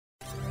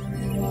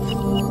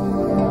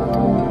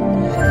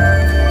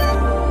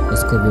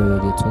Scovia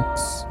Radio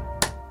Talks.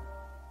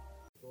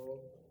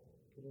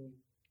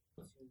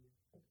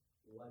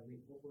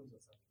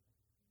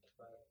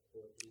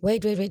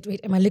 Wait.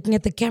 Am I looking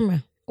at the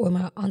camera or am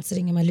I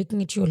answering? Am I looking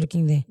at you or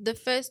looking there? The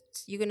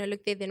first, you're going to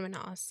look there, then when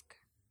I ask.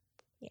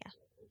 Yeah.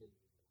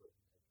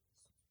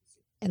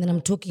 And then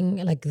I'm talking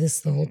like this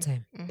the whole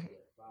time.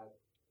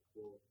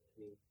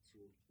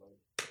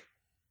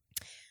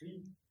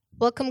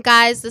 Welcome,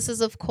 guys. This is,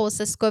 of course,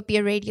 the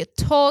Scopia Radio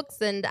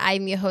Talks, and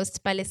I'm your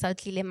host, Palesa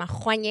Otlile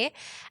Mahwanye.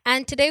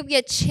 And today we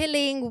are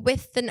chilling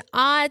with an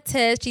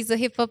artist. She's a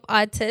hip-hop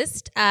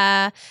artist.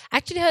 I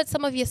actually heard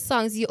some of your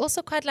songs. You're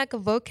also quite like a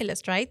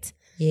vocalist, right?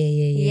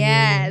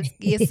 Yeah.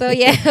 Yes. So,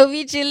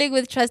 we're chilling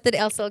with Trusted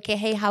Elsa. Okay,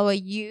 hey, how are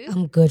you?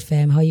 I'm good,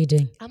 fam. How are you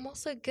doing? I'm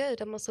also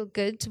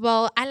good.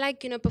 Well, I like,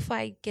 before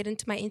I get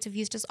into my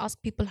interviews, just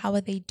ask people how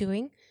are they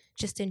doing,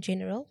 just in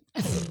general.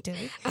 How are you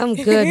doing? I'm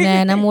good,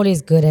 man. I'm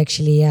always good,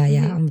 actually. Yeah.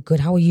 I'm good.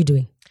 How are you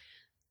doing?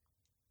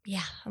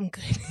 Yeah, I'm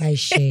good. I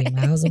shame.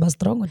 I was about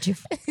strong with you.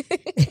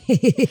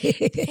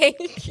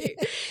 Thank you.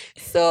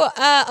 So,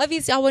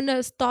 obviously, I want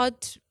to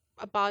start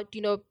about,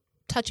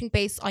 touching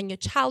base on your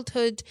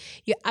childhood,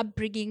 your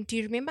upbringing. Do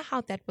you remember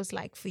how that was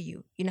like for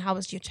you? How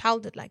was your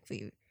childhood like for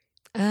you?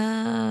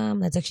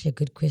 That's actually a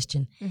good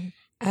question.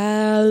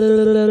 I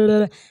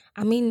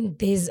mean,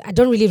 I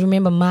don't really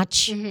remember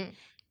much.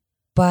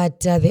 But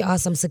there are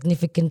some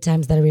significant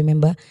times that I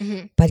remember.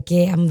 But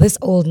yeah, I'm this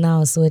old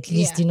now, so at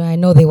least, I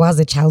know there was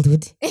a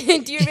childhood.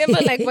 Do you remember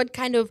what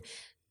kind of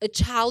a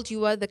child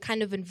you were, the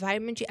kind of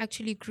environment you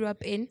actually grew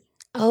up in?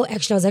 Oh,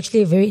 actually, I was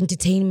actually a very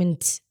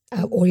entertainment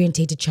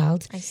orientated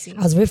child. I see.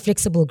 I was very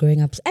flexible growing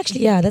up.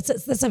 Actually, yeah,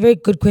 that's a very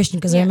good question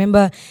because I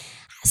remember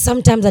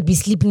sometimes I'd be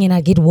sleeping and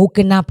I'd get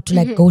woken up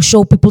to go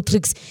show people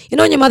tricks.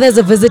 When your mother is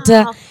a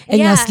visitor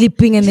and you're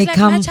sleeping and She's they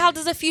come. My child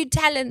has a few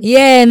talents.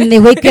 Yeah, and then they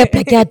wake you up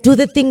like, do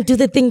the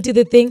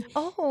thing.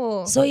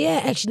 Oh. So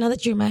yeah, actually now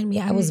that you remind me,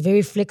 I was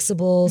very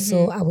flexible.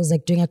 So I was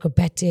doing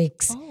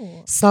acrobatics,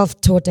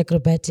 self-taught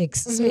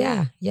acrobatics. So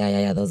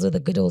yeah, those were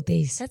the good old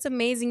days. That's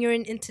amazing. You're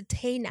an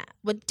entertainer.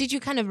 But did you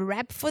kind of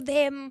rap for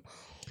them?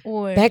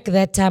 Or back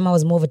that time, I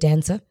was more of a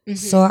dancer.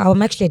 So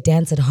I'm actually a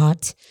dancer at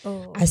heart.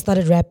 I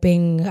started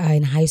rapping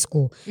in high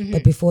school,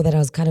 but before that, I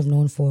was kind of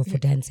known for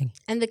dancing.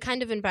 And the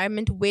kind of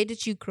environment, where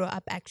did you grow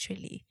up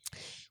actually?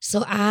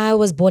 So I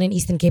was born in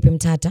Eastern Cape,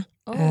 Mthatha.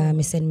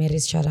 Miss St.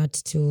 Mary's, shout out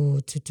to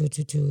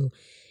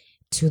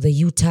the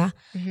Utah.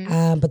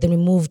 But then we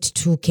moved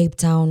to Cape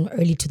Town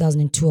early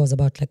 2002. I was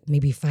about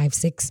maybe 5,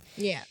 6.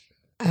 Yeah.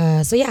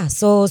 So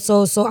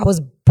I was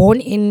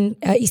born in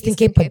Eastern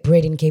Cape, but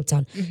bred in Cape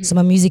Town. So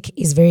my music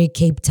is very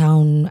Cape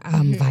Town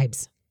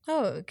vibes.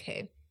 Oh,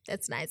 okay.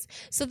 That's nice.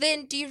 So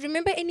then, do you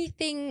remember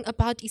anything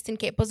about Eastern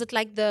Cape? Was it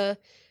like the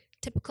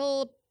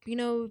typical,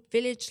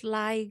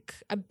 village-like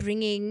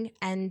upbringing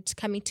and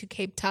coming to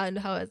Cape Town?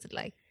 How was it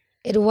like?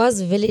 It was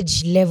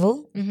village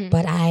level,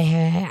 but I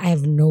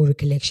have no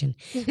recollection.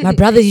 My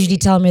brothers usually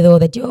tell me though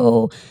that,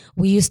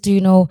 we used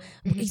to,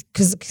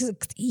 because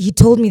he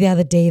told me the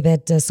other day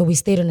that, so we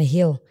stayed on a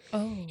hill.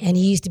 And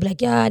he used to be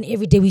like, and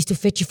every day we used to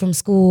fetch you from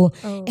school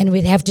and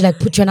we'd have to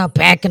put you on our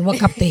back and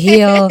walk up the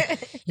hill,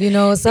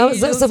 So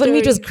for me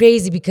it was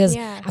crazy because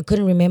I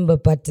couldn't remember,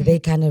 but they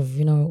kind of,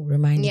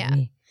 reminded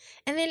me.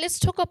 And then let's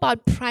talk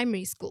about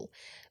primary school.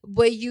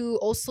 Were you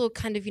also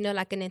kind of,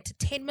 like an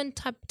entertainment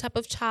type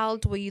of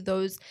child? Were you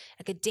those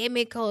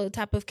academical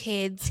type of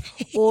kids?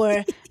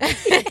 Or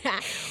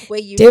were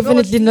you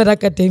definitely not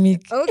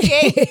academic?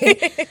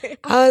 Okay.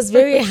 I was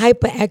very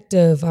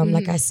hyperactive.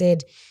 Like I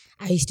said,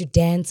 I used to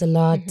dance a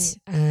lot,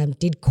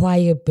 did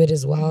choir a bit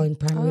as well in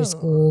primary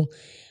school.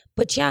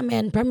 But yeah,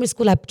 man, primary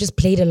school, I just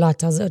played a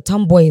lot. I was a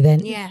tomboy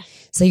then. Yeah.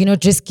 So,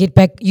 just get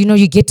back,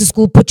 you get to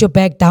school, put your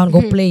bag down,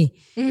 go play,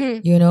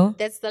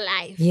 That's the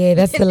life. Yeah,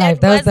 that's the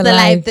life. That was the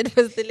life. That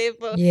was the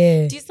level.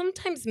 Yeah. Do you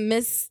sometimes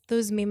miss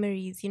those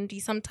memories? Do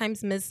you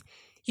sometimes miss,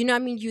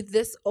 you're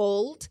this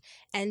old,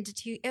 and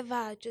do you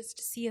ever just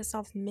see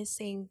yourself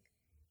missing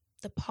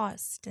the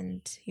past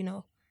and,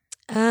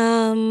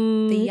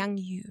 the young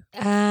you?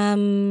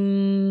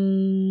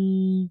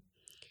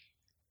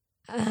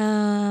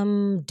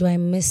 Do I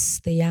miss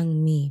the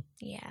young me?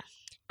 Yeah.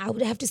 I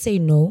would have to say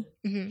no.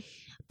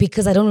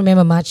 Because I don't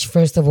remember much,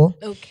 first of all.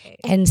 Okay.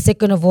 And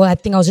second of all, I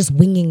think I was just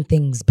winging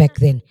things back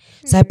then.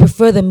 So I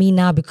prefer the me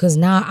now because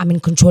now I'm in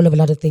control of a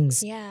lot of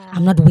things. Yeah.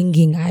 I'm not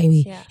winging.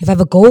 If I have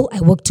a goal,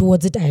 I work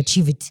towards it, I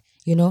achieve it,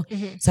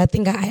 So I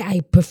think I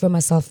prefer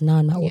myself now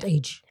in my old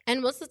age.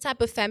 And what's the type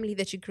of family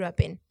that you grew up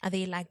in? Are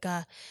they like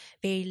a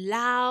very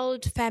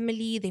loud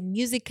family? They're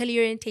musically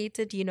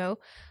orientated,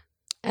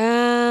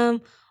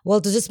 Well,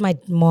 it was just my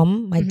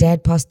mom. My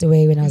dad passed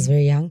away when I was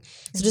very young.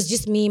 So it was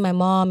just me, my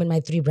mom, and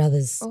my 3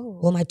 brothers.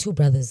 Well, my 2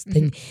 brothers.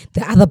 The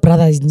other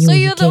brother is new. So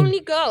you're the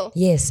only girl?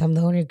 Yes, I'm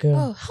the only girl.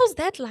 Oh, how's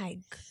that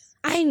like?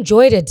 I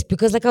enjoyed it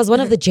because I was one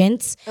of the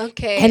gents.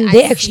 Okay. And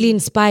they actually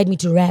inspired me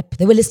to rap.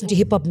 They were listening to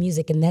hip hop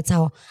music and that's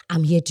how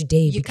I'm here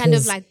today. You kind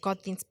of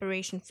got the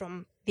inspiration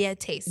from their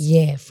taste.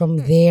 Yeah, from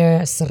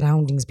their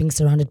surroundings, being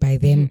surrounded by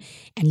them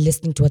and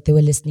listening to what they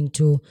were listening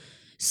to.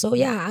 So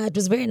yeah, it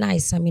was very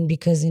nice. I mean,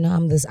 because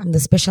I'm the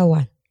special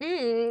one.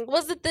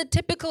 Was it the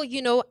typical,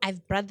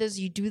 I've brothers,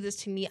 you do this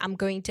to me, I'm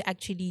going to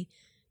actually,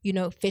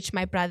 fetch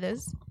my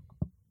brothers?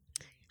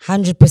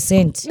 100%,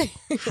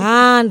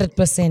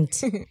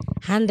 100%,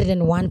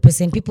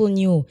 101%. People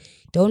knew,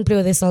 don't play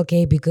with this,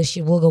 okay, because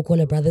she will go call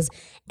her brothers,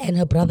 and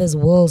her brothers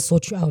will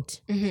sort you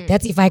out.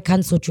 That's if I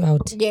can't sort you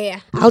out. Yeah.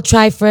 I'll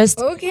try first.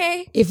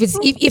 Okay.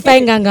 If I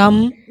ain't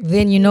gangam,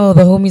 then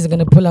the homies are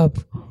gonna pull up.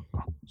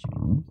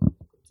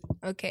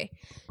 Okay.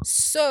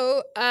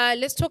 So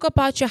let's talk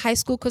about your high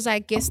school, because I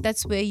guess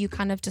that's where you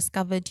kind of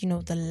discovered,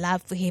 the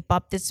love for hip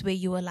hop. That's where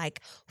you were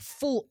like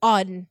full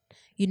on.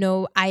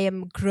 I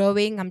am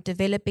growing, I'm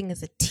developing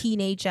as a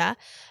teenager.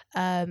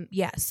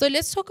 So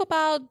let's talk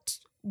about,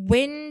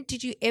 when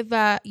did you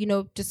ever,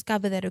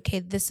 discover that, okay,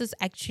 this is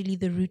actually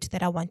the route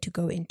that I want to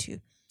go into?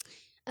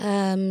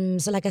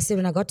 So like I said,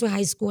 when I got to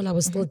high school, I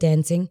was still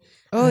dancing.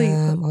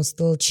 I was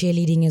still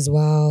cheerleading as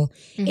well.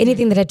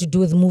 Anything that had to do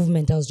with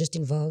movement, I was just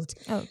involved.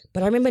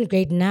 But I remember in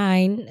grade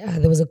 9,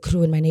 there was a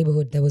crew in my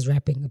neighborhood that was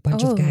rapping, a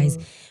bunch of guys.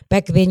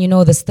 Back then,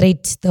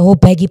 the whole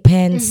baggy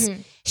pants,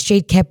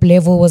 straight cap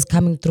level was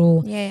coming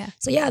through. Yeah.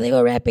 So yeah, they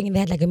were rapping and they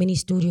had like a mini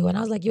studio. And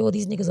I was like, yo,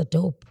 these niggas are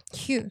dope.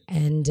 Cute.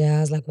 And I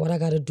was like, what I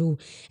gotta do?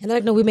 And they're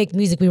like, no, we make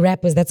music, we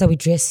rappers, that's how we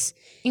dress.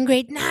 In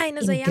grade 9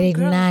 as a young girl? In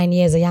grade 9,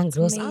 yeah, as a young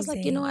girl. That's so I was like,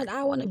 amazing. you know what,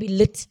 I want to be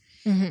lit.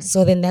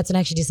 So then that's when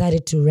I actually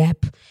decided to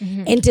rap.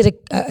 Entered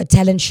a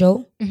talent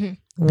show.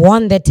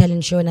 Won that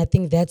talent show. And I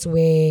think that's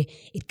where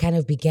it kind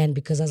of began,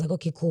 because I was like,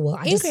 okay, cool. Well,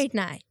 grade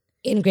 9?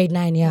 In grade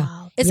 9, yeah.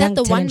 Wow. Is that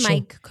the one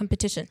mic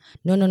competition?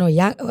 No.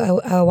 Yeah,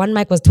 one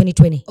mic was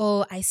 2020.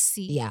 Oh, I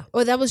see. Yeah.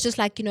 Oh, that was just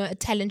like, a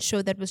talent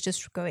show that was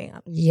just going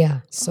up.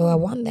 Yeah. So I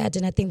won that,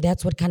 and I think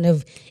that's what kind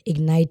of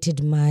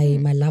ignited my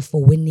love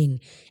for winning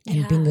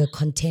and being a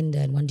contender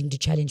and wanting to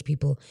challenge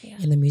people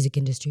in the music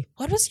industry.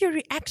 What was your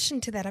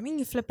reaction to that? I mean,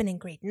 you're flipping in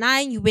grade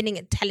 9, you're winning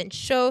a talent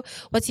show.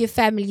 What's your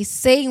family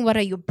saying? What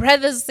are your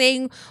brothers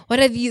saying? What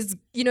are these,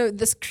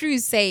 this crew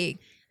saying?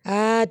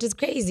 It was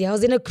crazy. I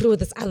was in a crew with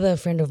this other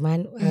friend of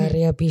mine,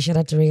 Rhea P. Shout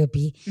out to Rhea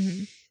P.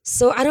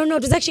 So I don't know.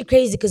 It was actually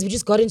crazy because we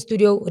just got in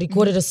studio,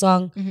 recorded a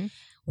song,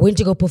 went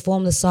to go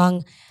perform the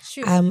song.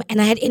 Sure.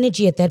 And I had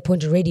energy at that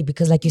point already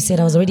because, like you said,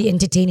 I was already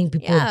entertaining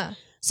people. Yeah.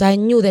 So I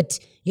knew that,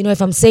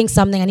 if I'm saying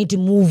something, I need to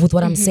move with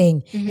what I'm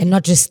saying and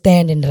not just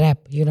stand and rap,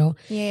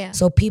 Yeah.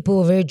 So people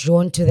were very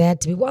drawn to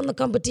that. We won the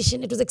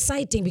competition. It was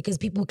exciting because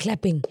people were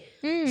clapping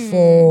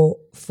for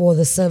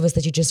the service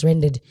that you just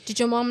rendered. Did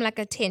your mom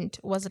attend?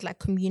 Or was it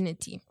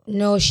community?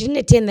 No, she didn't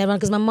attend that one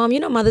because my mom,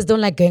 mothers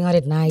don't like going out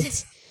at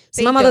night.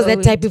 So my They mother's that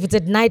don't. type. If it's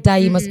at night,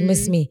 you must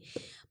miss me.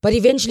 But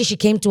eventually she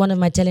came to one of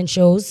my talent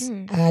shows.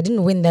 I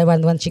didn't win that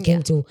one she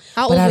came to.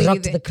 How but old I were you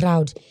rocked then? the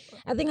crowd.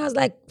 I think I was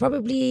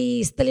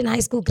probably still in high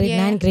school, grade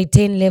Yeah. 9, grade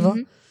 10 level.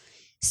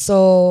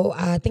 So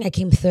I think I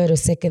came 3rd or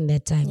 2nd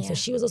that time. Yeah. So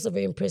she was also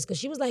very impressed because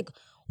she was like,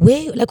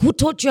 where, who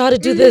taught you how to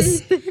do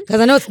this? Because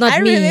I know it's not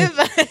I me.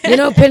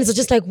 remember. Parents are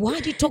just like,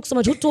 why do you talk so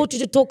much? Who taught you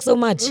to talk so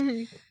much?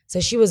 So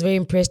she was very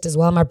impressed as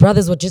well. My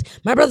brothers were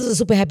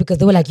super happy because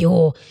they were like,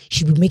 yo,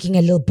 she'll be making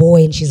a little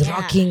boy and she's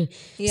rocking.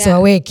 Yeah.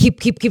 So I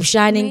keep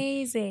shining.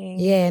 Amazing.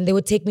 Yeah, and they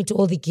would take me to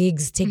all the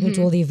gigs, take me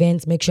to all the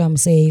events, make sure I'm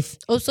safe.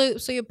 Also,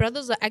 so your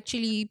brothers are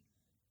actually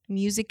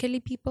musically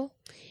people?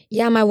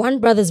 Yeah, my one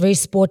brother is very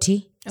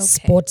sporty. Okay.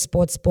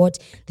 Sport.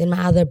 Then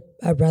my other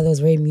brother was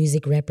very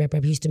music, rap.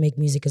 He used to make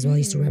music as well. He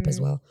used to rap as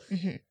well.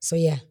 So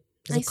yeah,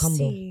 it was a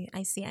combo.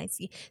 I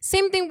see.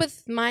 Same thing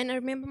with mine. I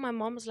remember my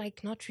mom was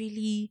not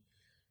really...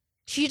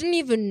 She didn't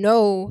even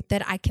know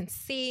that I can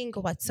sing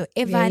or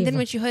whatsoever. Yeah, and then Eva.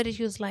 when she heard it,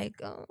 she was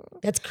like, oh,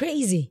 That's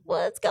crazy.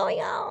 what's going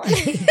on?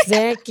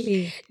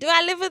 Exactly. Do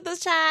I live with this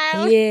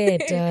child? Yeah,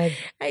 dog.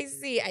 I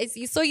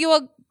see. So you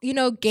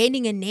were,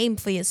 gaining a name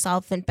for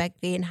yourself and back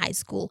there in high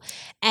school.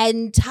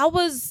 And how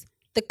was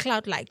the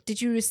clout like?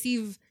 Did you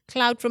receive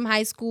clout from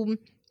high school?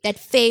 That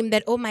fame,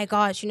 that, oh my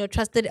gosh,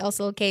 trusted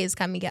LSLK is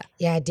coming here.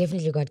 Yeah, I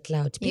definitely got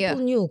clout. People Yeah.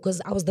 knew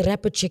because I was the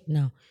rapper chick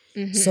now.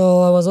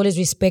 So I was always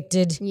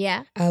respected.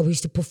 Yeah. We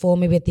used to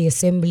perform maybe at the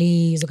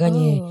assemblies,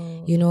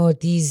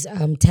 these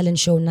talent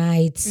show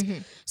nights.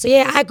 So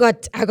yeah, I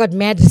got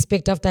mad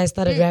respect after I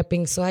started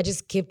rapping. So I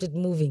just kept it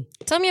moving.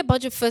 Tell me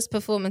about your first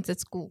performance at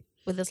school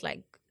with this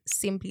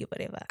Simply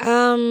whatever.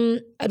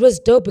 It was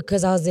dope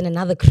because I was in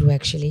another crew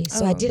actually.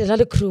 So I did a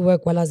lot of crew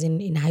work while I was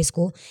in high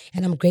school,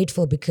 and I'm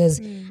grateful because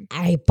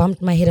I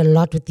bumped my head a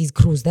lot with these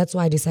crews. That's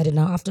why I decided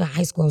now after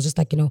high school I was just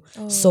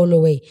solo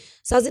away.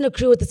 So I was in a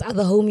crew with this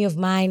other homie of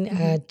mine.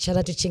 Shout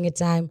out to Chinga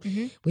Time.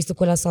 We used to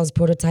call ourselves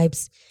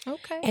Prototypes.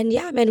 Okay. And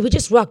yeah, man, we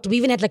just rocked. We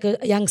even had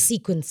a young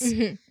sequence.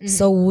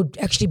 So we would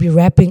actually be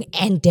rapping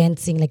and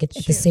dancing at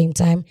the same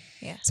time.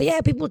 Yeah. So yeah,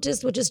 people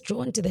were just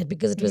drawn to that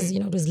because it was,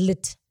 it was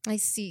lit. I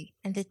see.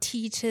 And the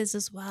teachers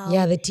as well.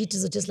 Yeah, the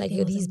teachers are just like, yo,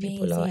 was these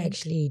people are amazing.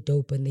 actually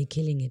dope and they're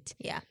killing it.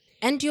 Yeah.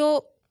 And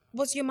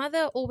was your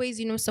mother always,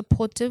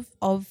 supportive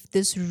of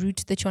this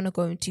route that you want to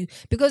go into?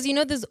 Because,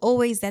 there's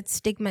always that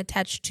stigma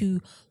attached to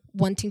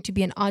wanting to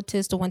be an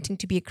artist or wanting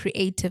to be a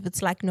creative.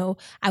 It's like, no,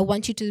 I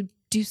want you to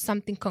do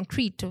something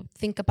concrete, to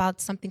think about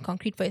something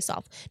concrete for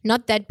yourself.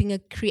 Not that being a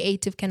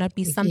creative cannot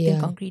be something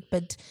concrete,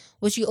 but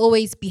was she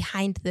always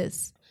behind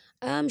this?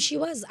 She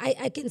was.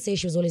 I can say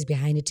she was always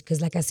behind it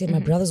because, like I said, my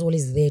brother's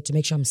always there to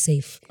make sure I'm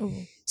safe.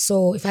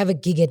 So if I have a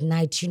gig at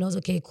night, she knows,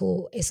 okay,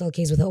 cool,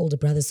 SLK's with her older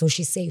brother, so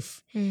she's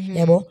safe.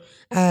 Yeah, bo?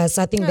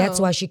 So I think that's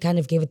why she kind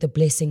of gave it the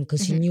blessing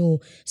because she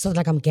knew it's not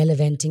like I'm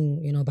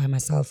gallivanting, by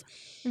myself.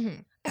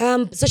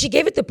 So she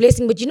gave it the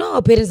blessing, but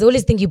our parents, they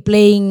always think you're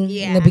playing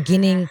in the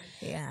beginning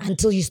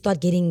until you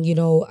start getting,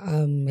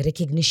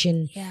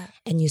 recognition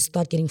and you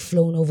start getting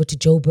flown over to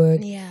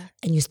Joburg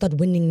and you start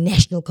winning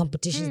national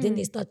competitions. Then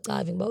they start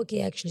driving, but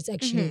okay, actually, it's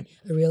actually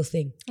a real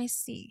thing. I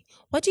see.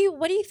 What do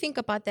you think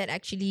about that,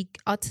 actually,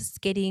 artists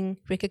getting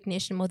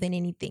recognition more than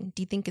anything?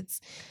 Do you think it's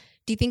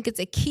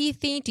a key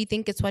thing? Do you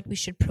think it's what we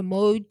should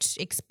promote?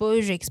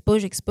 Exposure?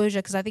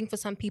 Because I think for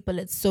some people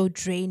it's so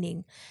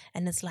draining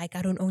and it's like,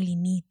 I don't only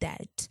need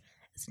that.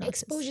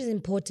 Exposure is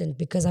important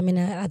because,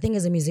 I think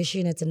as a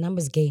musician, it's a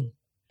numbers game.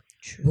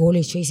 True. We're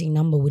always chasing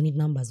number. We need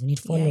numbers. We need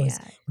followers.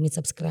 We need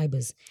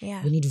subscribers.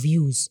 We need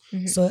views.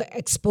 So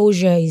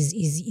exposure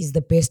is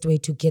the best way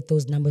to get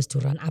those numbers to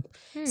run up.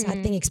 So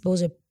I think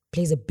exposure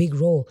plays a big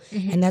role.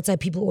 And that's why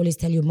people always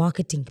tell you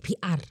marketing,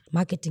 PR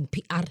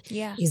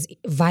is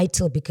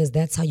vital because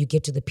that's how you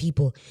get to the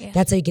people.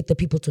 That's how you get the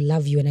people to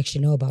love you and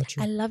actually know about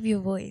you. I love your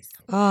voice.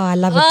 Oh, I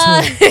love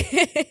it too.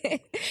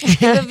 You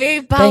have a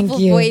very powerful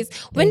voice.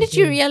 When did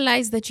you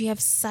realize that you have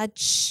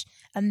such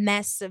a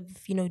massive,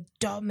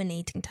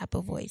 dominating type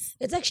of voice?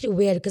 It's actually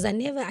weird because I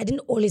didn't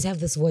always have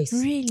this voice.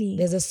 Really?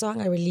 There's a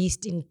song I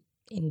released in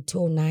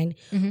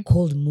 2009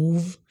 called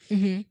Move.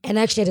 And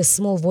I actually had a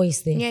small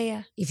voice there.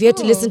 Yeah. If you had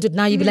to listen to it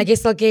now, you'd be like,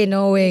 it's okay,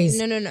 no ways.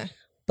 No.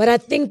 But I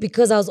think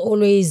because I was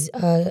always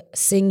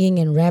singing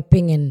and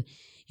rapping and,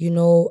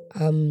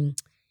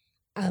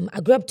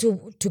 I grew up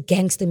to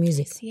gangster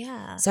music.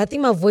 Yeah. So I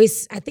think my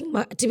voice, to be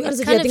honest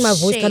with you, I think my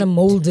voice kind of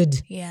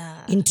molded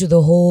into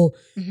the whole,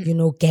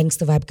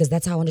 gangster vibe because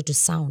that's how I wanted to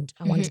sound.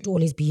 I wanted to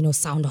always be,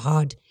 sound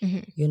hard,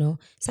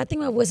 So I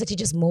think my voice actually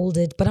just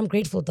molded. But I'm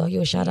grateful though.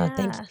 Shout out.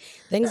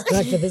 Thanks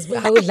God for this.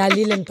 I would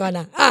Lalil and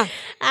Kona.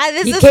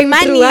 This is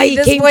money.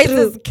 This voice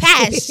is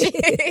cash.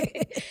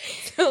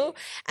 So,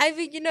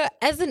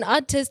 as an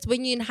artist,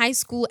 when you're in high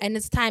school and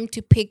it's time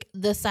to pick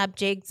the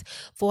subjects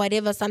for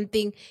whatever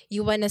something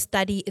you want to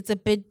study, it's a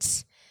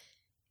bit,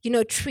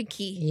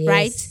 tricky,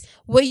 right?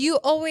 Were you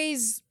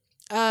always,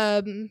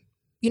 looking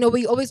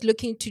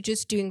to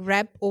just doing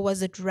rap, or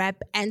was it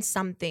rap and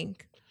something?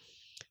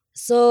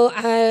 So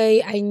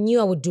I knew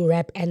I would do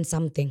rap and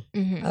something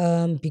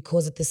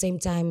because at the same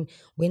time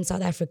we're in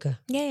South Africa.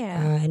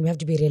 And we have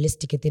to be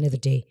realistic at the end of the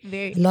day.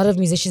 A lot of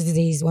musicians these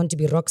days want to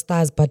be rock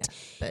stars, but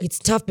it's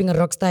tough being a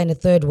rock star in a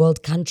third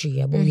world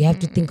country. But we have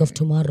to think of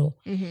tomorrow.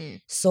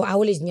 So I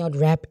always knew I'd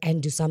rap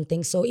and do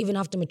something. So even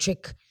after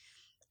matric,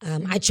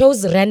 I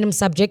chose random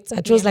subjects. I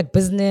chose like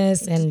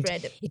business and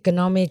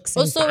economics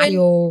and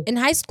bio. In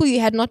high school, you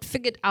had not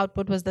figured out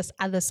what was this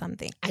other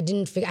something. I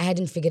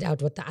hadn't figured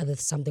out what the other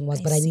something was,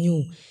 but I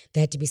knew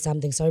there had to be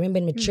something. So I remember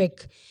in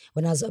matric,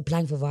 when I was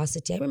applying for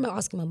varsity, I remember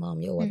asking my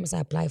mom, what must I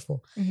apply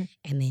for?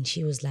 And then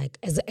she was like,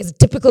 as a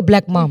typical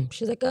black mom,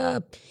 she was like,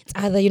 it's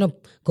either,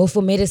 go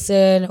for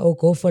medicine or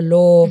go for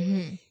law.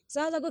 So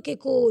I was like, okay,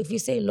 cool. If you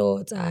say law,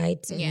 it's all right.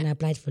 And I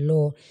applied for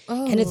law.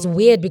 And it's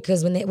weird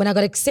because when I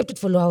got accepted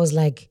for law, I was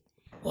like,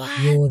 what?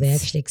 They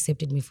actually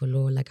accepted me for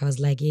law. Like I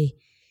was like, hey,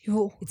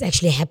 it's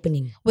actually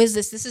happening. Where's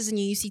this? This is in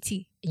your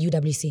UCT?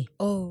 UWC.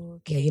 Oh,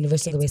 okay. Yeah,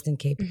 University of the Western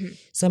Cape.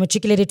 So I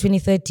matriculated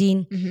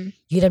 2013.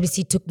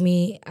 UWC took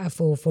me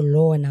for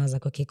law and I was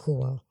like, okay,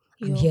 cool. Well,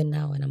 I'm here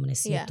now and I'm going to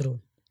see it through.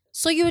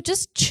 So you were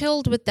just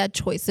chilled with that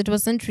choice. It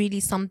wasn't really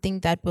something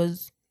that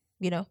was,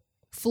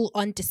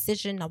 full-on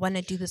decision. I want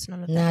to do this and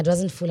all of that. Nah, it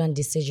wasn't full-on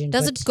decision.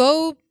 Does it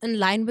go in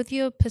line with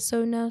your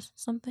persona or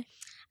something?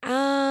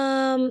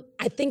 I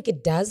think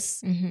it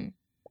does.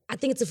 I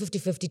think it's a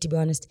 50-50 to be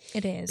honest.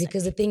 It is.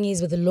 Because the thing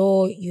is with the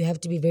law, you have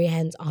to be very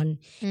hands-on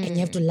and you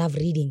have to love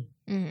reading.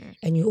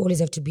 And you always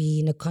have to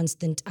be in a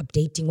constant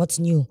updating. What's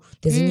new?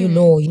 There's a new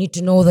law. You need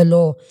to know the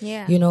law.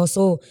 Yeah.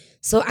 So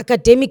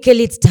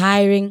academically it's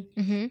tiring,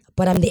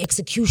 but the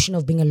execution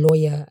of being a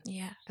lawyer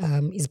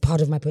is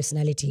part of my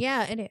personality.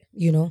 Yeah, it is.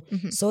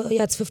 So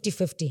it's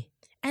 50-50.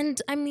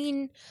 And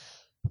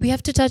we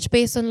have to touch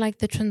base on like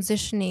the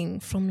transitioning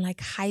from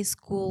like high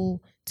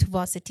school to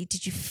varsity.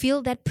 Did you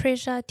feel that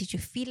pressure? Did you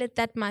feel it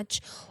that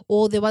much?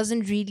 Or there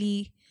wasn't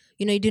really,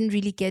 you didn't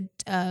really get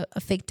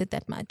affected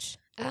that much?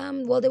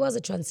 Well, there was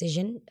a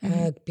transition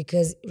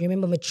because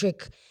remember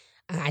matric,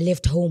 I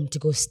left home to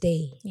go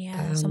stay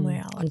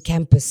somewhere else on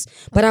campus.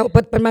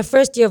 But my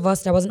first year of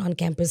varsity, I wasn't on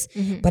campus,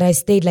 but I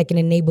stayed like in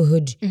a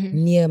neighborhood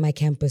near my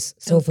campus.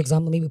 So for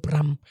example, maybe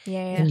Bram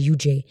and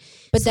UJ.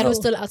 But that was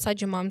still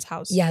outside your mom's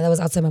house. Yeah, that was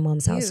outside my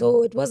mom's house.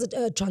 So it was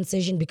a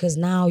transition because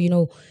now,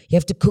 you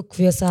have to cook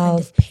for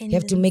yourself. You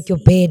have to make your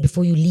bed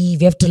before you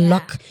leave. You have to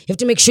lock. You have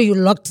to make sure you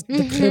locked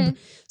the crib.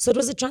 So it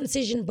was a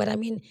transition, but I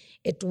mean,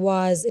 it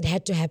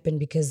had to happen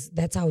because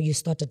that's how you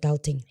start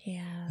adulting.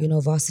 Yeah. You know,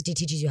 varsity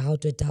teaches you how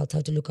to adult,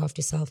 how to look after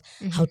yourself,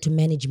 how to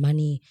manage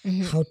money,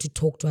 how to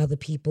talk to other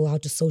people, how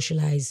to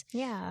socialize.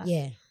 Yeah.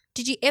 Yeah.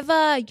 Did you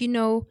ever,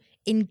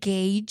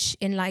 engage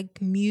in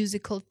like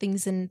musical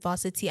things in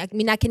varsity? I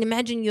mean, I can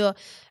imagine you're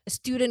a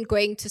student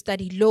going to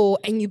study law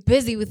and you're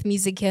busy with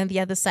music here on the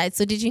other side.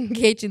 So did you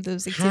engage in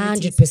those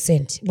activities?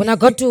 100%. When I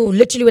got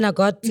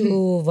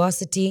to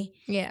varsity,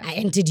 Yeah. I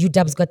entered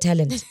UW's Got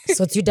Talent.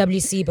 So it's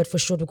UWC, but for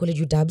short we call it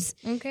UW's.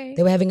 Okay.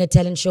 They were having a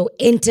talent show,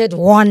 entered,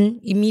 won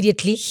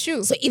immediately.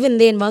 Shoo. So even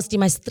there in varsity,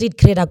 my street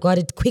cred, I got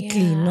it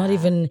quickly. Yeah. Not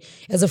even,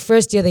 as a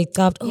first year, they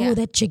thought, Yeah.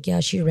 that chick,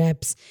 she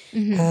raps.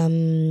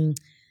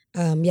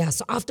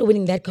 So after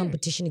winning that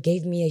competition, it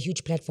gave me a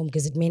huge platform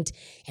because it meant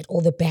at all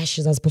the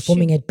bashes, I was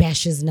performing at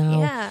bashes now.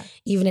 Yeah.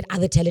 Even at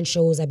other talent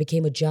shows, I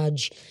became a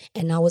judge,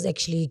 and I was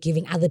actually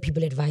giving other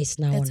people advice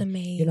now That's on,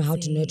 how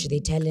to nurture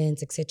their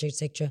talents, etc.,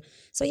 etc.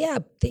 So yeah,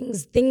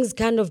 things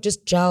kind of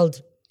just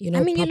gelled.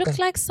 I mean, you look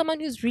like someone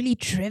who's really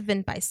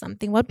driven by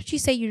something. What would you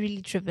say you're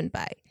really driven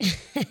by?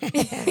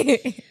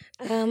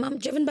 I'm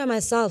driven by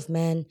myself,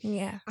 man.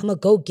 Yeah. I'm a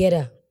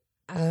go-getter.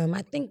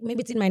 I think maybe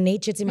it's in my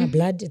nature, it's in my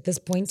blood at this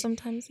point.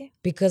 Sometimes, yeah.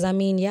 Because I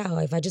mean,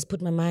 if I just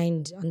put my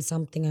mind on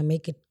something, I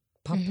make it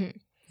pop,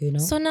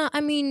 So now,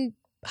 I mean,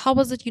 how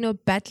was it,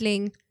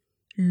 battling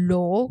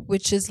law,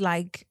 which is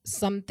like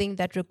something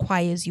that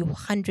requires you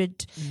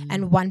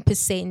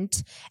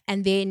 101%,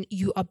 and then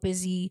you are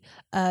busy,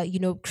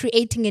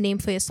 creating a name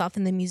for yourself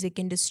in the music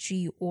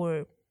industry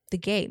or the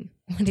game,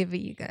 whatever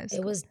you guys.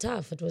 It was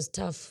tough, but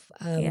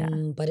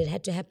it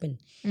had to happen.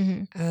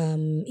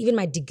 Even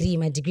my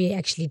degree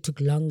actually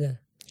took longer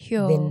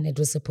than it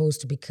was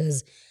supposed to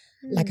because,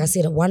 like I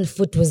said, one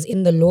foot was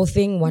in the law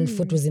thing, one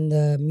foot was in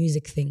the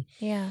music thing.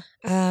 Yeah.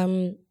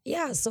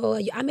 So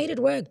I made it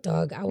work,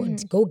 dog. I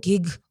would go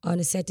gig on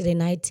a Saturday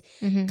night,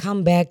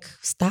 come back,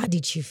 study,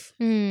 chief.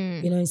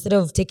 Instead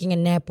of taking a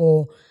nap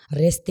or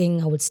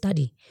resting, I would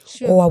study.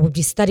 Sure. Or I would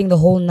be studying the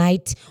whole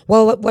night.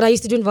 Well, what I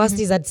used to do in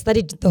varsity is I'd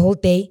study the whole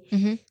day,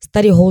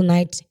 study whole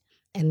night,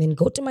 and then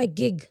go to my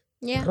gig.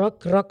 Yeah.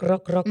 Rock,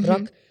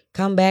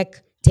 come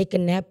back, take a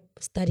nap,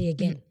 study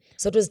again.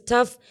 So it was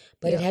tough,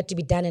 but it had to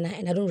be done,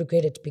 and I don't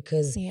regret it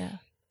because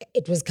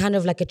it was kind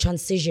of like a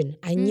transition.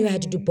 I knew I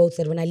had to do both,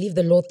 that when I leave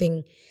the law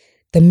thing,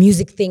 the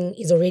music thing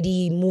is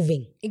already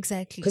moving.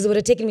 Exactly. Because it would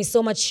have taken me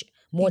so much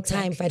more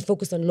time if I'd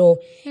focused on law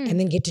and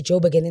then get to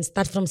Joburg and then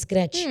start from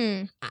scratch.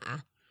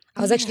 I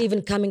was actually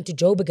even coming to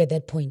Joburg at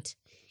that point.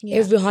 Yeah.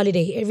 Every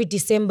holiday, every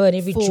December and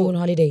every June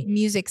holiday.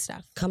 Music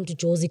stuff. Come to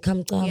Josie,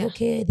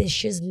 okay, there's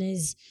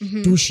shizness,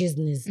 do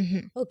shizness.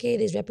 Okay,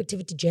 there's Rap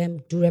Activity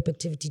Jam, do Rap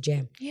Activity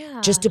Jam.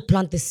 Yeah. Just to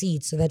plant the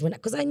seeds so that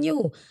because I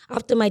knew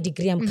after my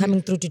degree I'm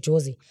coming through to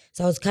Josie.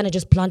 So I was kind of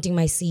just planting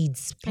my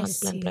seeds.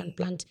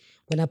 Plant.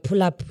 When I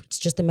pull up, it's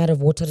just a matter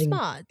of watering.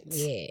 Smart.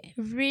 Yeah.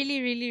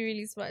 Really, really,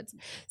 really smart.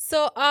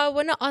 So I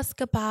want to ask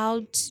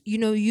about,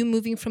 you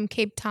moving from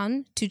Cape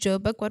Town to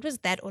Joburg. What was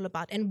that all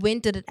about? And when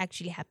did it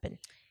actually happen?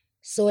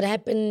 So it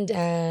happened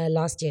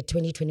last year,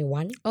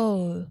 2021.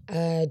 Oh.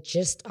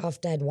 Just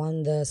after I'd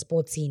won the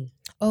sports scene.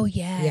 Oh,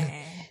 yeah. Yeah.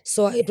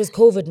 So it was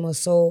COVID more.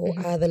 So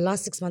the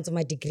last 6 months of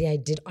my degree, I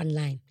did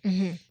online.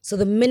 So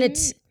the minute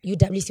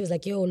UWC was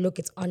like, yo, look,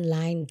 it's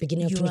online,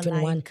 beginning of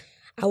 2021.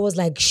 I was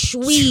like,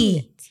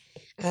 shwee.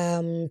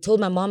 Told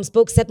my mom,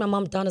 sat my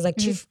mom down. I was like,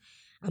 Chief,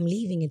 I'm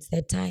leaving. It's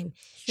that time.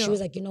 Sure. She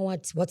was like, you know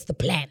what? What's the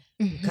plan?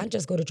 You can't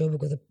just go to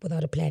Joburg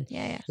without a plan.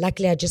 Yeah.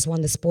 Luckily, I just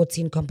won the sports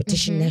scene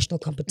competition, national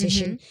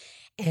competition.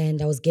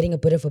 And I was getting a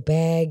bit of a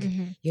bag.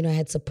 I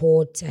had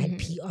support. I had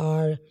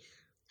PR.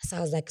 So I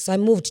was like, I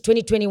moved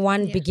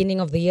 2021, beginning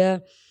of the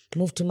year.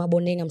 Moved to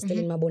Maboneng. I'm still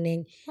in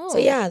Maboneng. Oh. So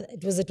yeah,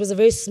 it was a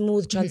very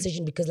smooth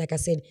transition because, like I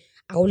said,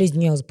 I always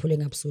knew I was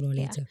pulling up sooner or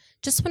later.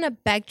 Just want to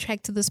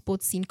backtrack to the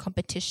sports scene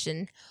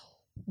competition.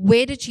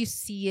 Where did you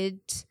see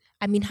it?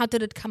 I mean, how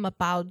did it come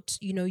about,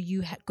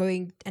 you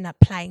going and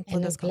applying for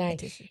this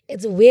competition?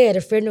 It's weird.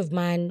 A friend of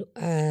mine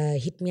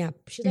hit me up.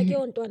 She's like,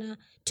 yo, Ntwana.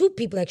 2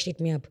 people actually hit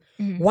me up.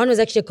 One was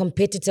actually a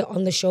competitor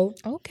on the show.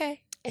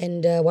 Okay.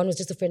 And one was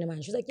just a friend of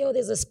mine. She's like, yo,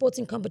 there's a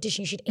sporting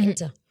competition. You should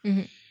enter.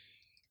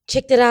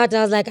 Checked it out.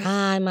 I was like,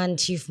 man,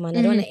 Chief, man.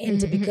 I don't want to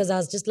enter because I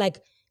was just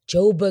like,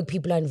 Joburg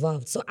people are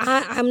involved. So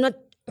I'm not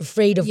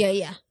afraid of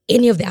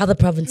any of the other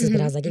provinces.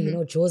 But I was like,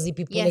 Josie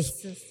people,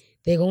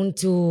 they're going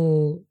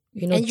to...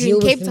 and you're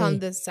in Cape Town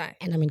this time.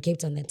 And I'm in Cape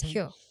Town that time.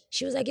 Sure.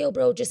 She was like, yo,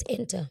 bro, just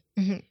enter.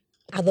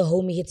 Other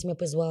homie hits me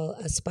up as well.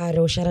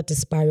 Spyro, shout out to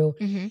Spyro.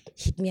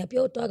 Hit me up,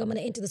 yo, dog, I'm going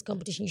to enter this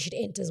competition. You should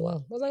enter as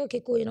well. I was like, okay,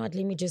 cool. You know what?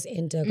 Let me just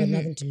enter. I got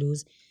nothing to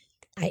lose.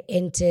 I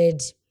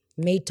entered,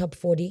 made top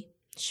 40.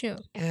 Sure.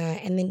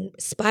 And then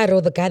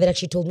Spyro, the guy that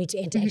actually told me to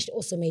enter, actually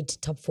also made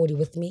top 40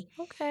 with me.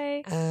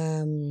 Okay.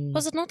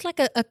 Was it not like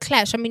a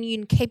clash? I mean, you're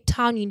in Cape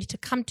Town. You need to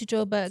come to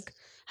Joburg.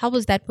 How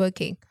was that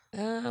working?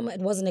 It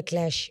wasn't a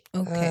clash.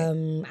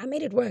 Okay. I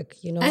made it work,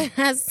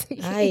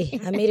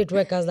 I made it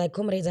work. I was like,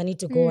 comrades, I need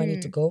to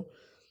go.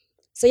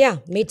 So yeah,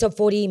 made top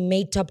 40,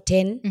 made top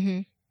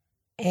 10.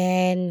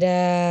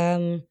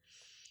 And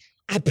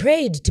I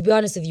prayed, to be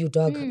honest with you,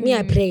 dog. Me,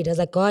 I prayed. I was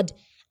like, God,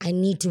 I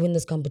need to win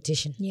this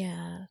competition.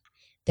 Yeah.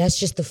 That's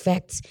just the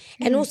facts.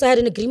 And also I had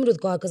an agreement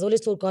with God because I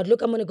always told God,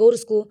 look, I'm going to go to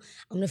school.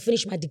 I'm going to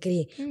finish my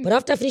degree. But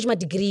after I finish my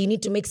degree, you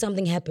need to make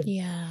something happen.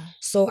 Yeah.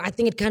 So I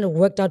think it kind of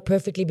worked out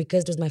perfectly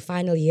because it was my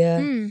final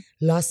year,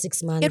 last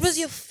 6 months. It was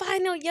your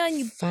final year and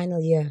you...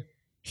 Final year.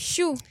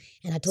 Shoo.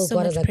 And I told So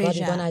God, I was much like, God,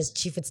 pressure. Donna, as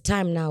chief, it's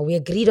time now. We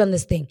agreed on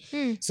this thing.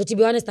 So to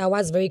be honest, I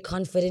was very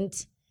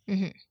confident.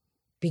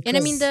 Because And I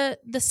mean,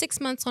 the 6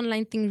 months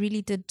online thing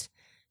really did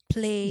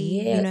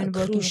play, and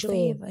work in your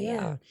favor.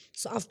 Yeah.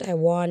 So after I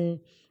won,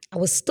 I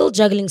was still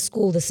juggling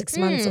school, the 6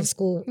 months of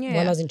school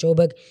while I was in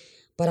Joburg.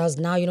 But I was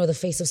now, the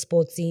face of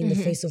sports scene, the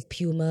face of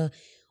Puma,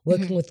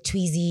 working with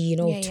Tweezy,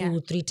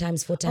 2, 3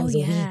 times, 4 times a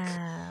week,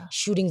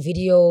 shooting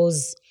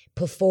videos,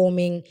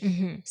 performing.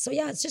 So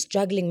yeah, it's just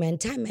juggling, man.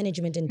 Time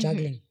management and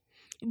juggling.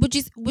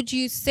 Would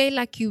you say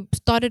like you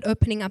started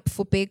opening up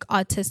for big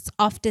artists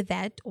after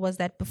that, or was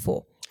that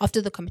before? After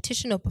the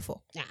competition or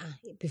before?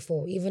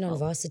 Before. Even on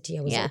varsity,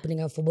 I was opening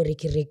up for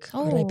Ricky Rick,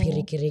 R.I.P.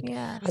 Ricky Rick.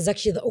 Yeah. I was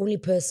actually the only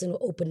person who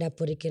opened up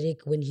for Ricky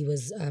Rick when he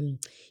was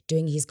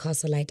doing his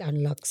Castle Light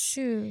Unlocks.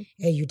 Sure.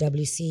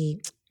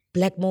 UWC.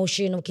 Black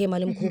Motion, okay,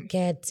 Malum Cool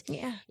Cat.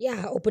 Yeah,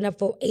 I opened up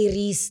for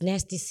Aries,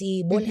 Nasty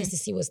C. Bon Nasty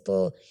C was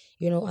still,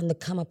 on the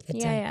come up that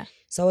time. Yeah.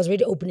 So I was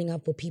really opening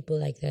up for people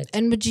like that.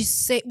 And did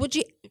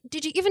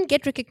you even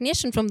get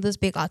recognition from those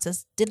big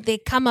artists? Did they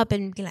come up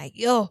and be like,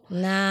 yo?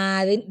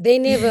 Nah, they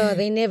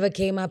never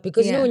came up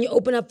because, when you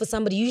open up for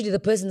somebody, usually the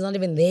person's not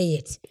even there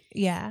yet.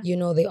 Yeah.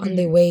 They're on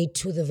their way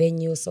to the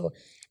venue. So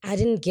I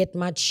didn't get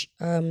much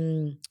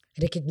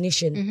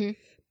recognition.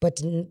 But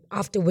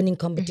after winning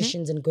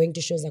competitions and going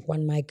to shows like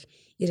One Mic,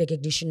 your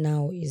recognition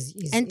now is...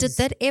 And did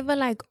that ever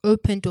like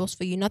open doors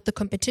for you? Not the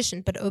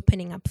competition, but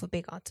opening up for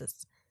big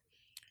artists?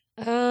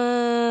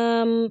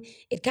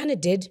 It kind of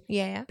did.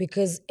 Yeah.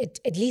 Because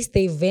at least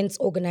the events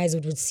organizer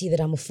would see that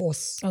I'm a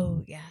force.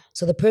 Oh, yeah.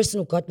 So the person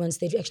who got me on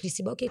stage would actually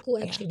see, okay,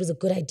 cool. Actually, it was a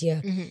good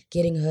idea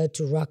getting her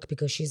to rock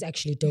because she's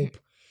actually dope.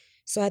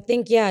 So I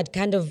think,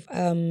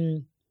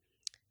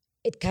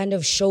 it kind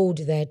of showed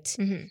that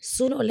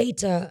sooner or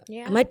later,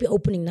 I might be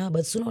opening now,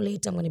 but sooner or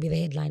later I'm going to be the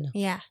headliner.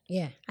 Yeah.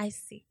 Yeah. I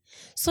see.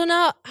 So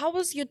now, how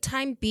was your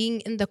time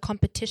being in the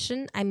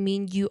competition? I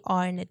mean, you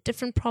are in a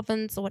different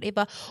province or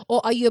whatever,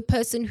 or are you a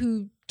person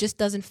who just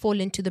doesn't fall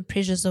into the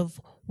pressures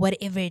of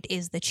whatever it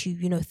is that you,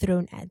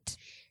 thrown at?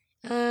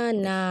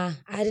 Nah,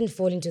 I didn't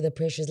fall into the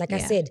pressures. Like I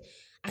said,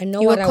 I know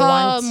You what were I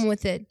want. calm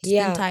with it the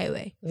entire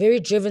way. Very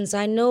driven. So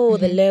I know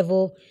the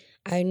level.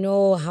 I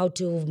know how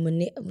to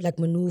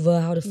maneuver,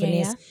 how to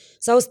finesse. Yeah.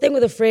 So I was staying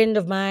with a friend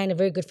of mine, a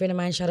very good friend of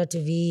mine. Shout out to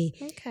V.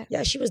 Okay.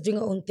 Yeah, she was doing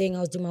her own thing. I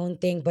was doing my own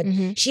thing. But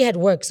she had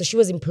work, so she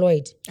was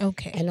employed.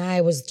 Okay. And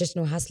I was just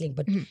hustling.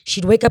 But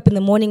she'd wake up in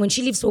the morning. When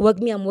she leaves for work,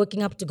 I'm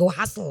waking up to go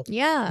hustle.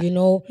 Yeah.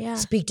 Yeah.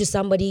 Speak to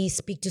somebody,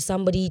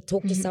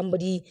 talk to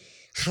somebody,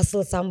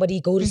 hustle somebody,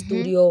 go to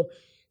studio.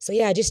 So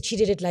yeah, I just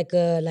treated it like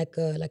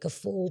a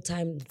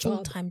full-time job.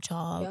 Full-time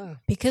job. Yeah.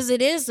 Because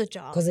it is a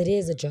job. Because it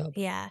is a job.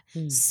 Yeah.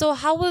 So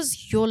how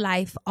was your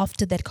life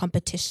after that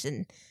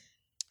competition?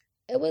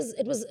 It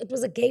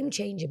was a game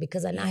changer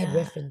because I now had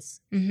reference.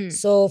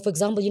 So for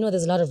example,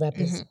 there's a lot of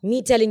rappers.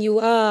 Me telling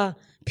you,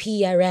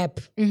 P, I rap.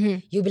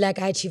 You'll be like,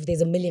 "Hi, chief, there's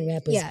a million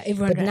rappers." Yeah,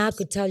 everyone But now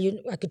raps.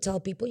 I could tell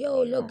people,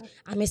 yo, look,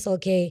 I'm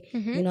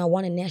SLK. I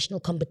won a national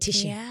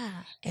competition. Yeah.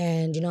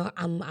 And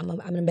I'm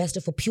an ambassador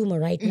for Puma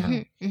right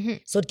now.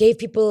 So it gave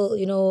people,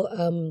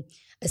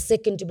 a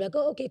second to be like,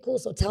 oh, okay, cool.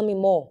 So tell me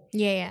more.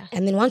 Yeah.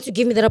 And then once you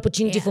give me that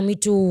opportunity for me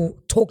to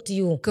talk to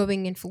you.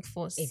 Going in full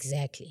force.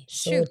 Exactly.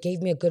 Sure. So it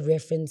gave me a good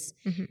reference.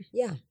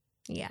 Yeah.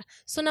 Yeah.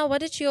 So now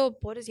what is your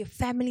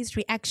family's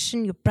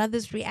reaction, your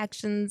brother's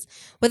reactions?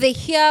 Were they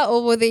here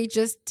or were they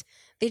just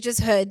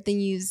heard the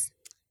news?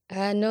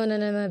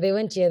 No. They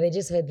weren't here. They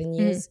just heard the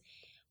news.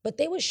 But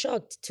they were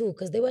shocked too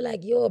because they were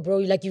like, yo, bro,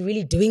 you're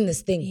really doing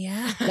this thing.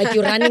 Yeah. Like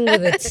you're running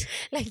with it.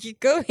 Like you're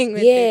going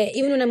with it. Yeah.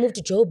 Even when I moved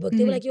to Joburg,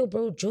 they were like, yo,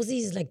 bro, Josie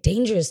is like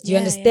dangerous. Do you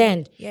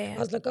understand? Yeah. I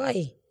was like,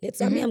 aye,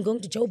 I'm going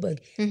to Joburg.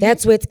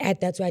 That's where it's at.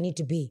 That's where I need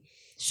to be.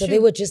 So they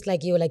were just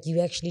like, yo, like you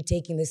actually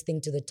taking this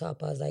thing to the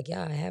top. I was like,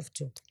 yeah, I have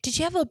to. Did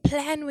you have a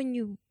plan when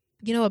you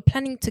were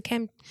planning to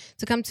come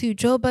to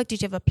Joburg?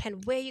 Did you have a plan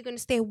where you're going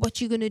to stay,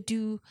 what you're going to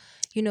do,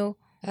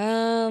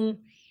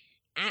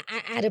 I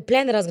had a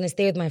plan that I was going to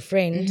stay with my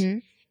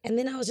friend. And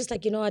then I was just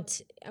like, you know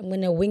what? I'm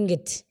going to wing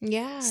it.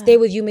 Yeah. Stay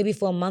with you maybe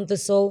for a month or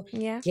so.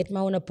 Yeah. Get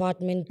my own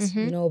apartment,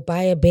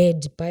 buy a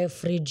bed, buy a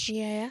fridge.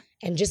 Yeah.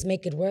 And just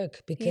make it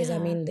work because, I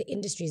mean, the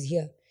industry is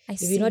here.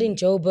 If you're not in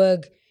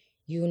Joburg,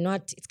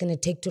 it's going to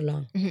take too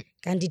long.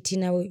 Kandi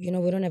Tina, we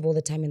don't have all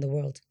the time in the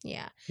world.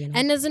 Yeah.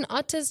 And as an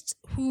artist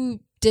who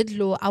did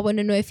law, I want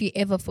to know if you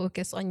ever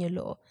focus on your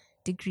law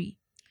degree.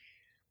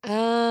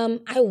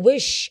 I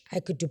wish I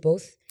could do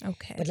both.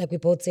 Okay. But like we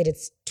both said,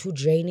 it's too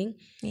draining.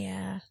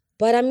 Yeah.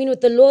 But I mean, with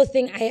the law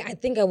thing, I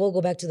think I will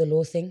go back to the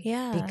law thing.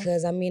 Yeah.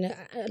 Because I mean,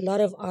 a lot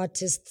of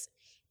artists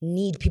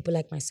need people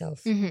like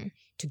myself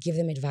to give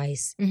them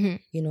advice,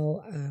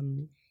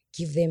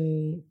 give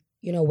them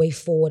way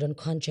forward on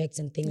contracts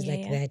and things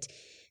like that.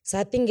 So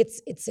I think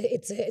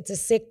it's a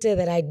sector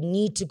that I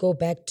need to go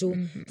back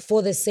to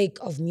for the sake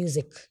of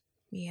music.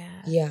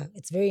 Yeah,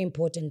 it's very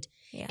important.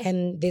 Yeah.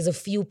 And there's a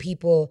few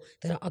people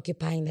that are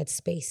occupying that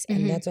space.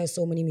 And that's why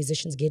so many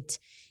musicians get,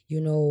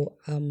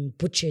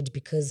 butchered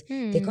because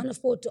they can't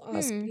afford to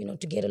ask,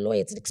 to get a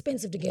lawyer. It's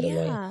expensive to get a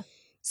lawyer.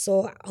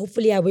 So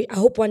hopefully I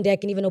hope one day I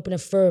can even open a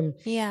firm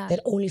that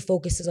only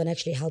focuses on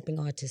actually helping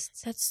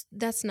artists.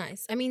 That's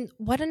nice. I mean,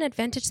 what an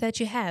advantage that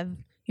you have.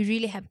 You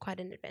really have quite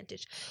an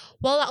advantage.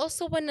 Well, I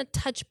also want to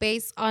touch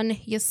base on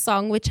your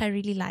song, which I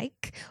really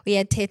like.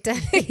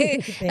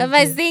 Uyathetha. Am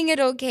I saying it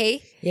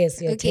okay?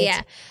 Yes, you're okay.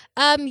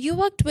 Yeah. You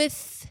worked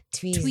with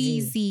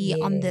Tweezy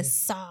on this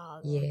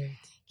song. Yeah.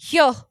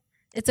 Yo,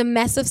 it's a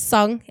massive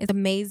song. It's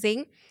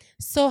amazing.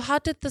 So how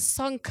did the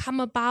song come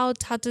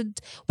about?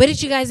 Where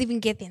did you guys even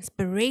get the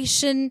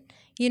inspiration?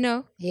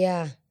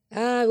 Yeah.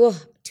 Well,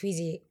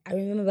 Tweezy. I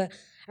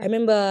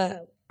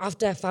remember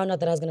after I found out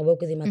that I was going to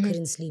work with him, I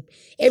couldn't sleep.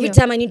 Every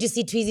time I need to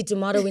see Tweezy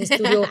tomorrow in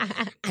studio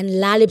and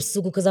Lalip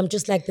Suku, because I'm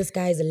just like, this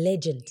guy is a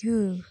legend.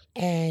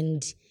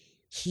 And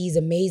he's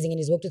amazing and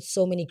he's worked with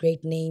so many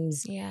great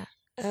names. Yeah.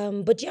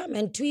 But yeah,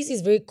 man, Tweezy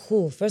is very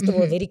cool. First of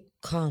all, very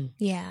calm.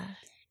 Yeah.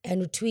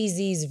 And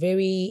Tweezy is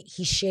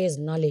he shares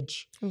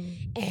knowledge.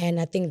 And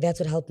I think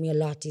that's what helped me a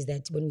lot is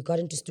that when we got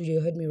into studio,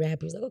 you heard me rap.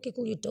 He was like, okay,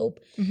 cool, you're dope.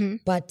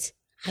 But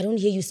I don't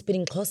hear you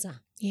spitting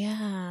Xhosa.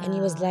 Yeah. And he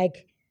was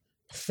like,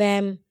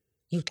 fam,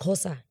 you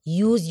Xhosa.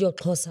 Use your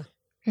Xhosa.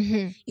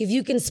 If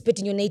you can spit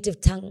in your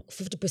native tongue,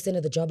 50%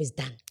 of the job is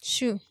done.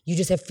 Sure. You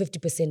just have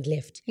 50%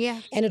 left.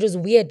 Yeah. And it was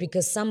weird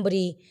because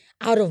somebody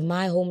out of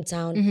my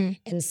hometown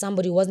and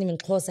somebody who wasn't even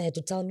Xhosa had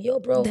to tell me, yo,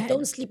 bro,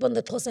 don't sleep on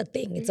the Xhosa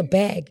thing. It's a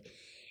bag.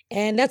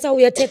 And that's how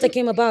Uyathetha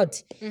came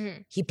about.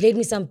 He played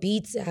me some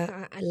beats.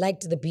 I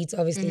liked the beats,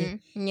 obviously.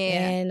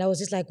 Yeah. And I was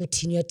just like,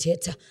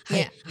 Uyathetha,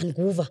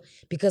 Anguva.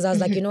 Because I was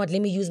like, you know what,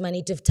 let me use my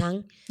native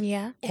tongue.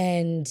 Yeah.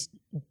 And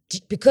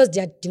because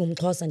they're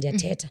Xhosa and they're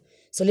Theta.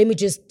 So let me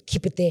just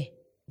keep it there.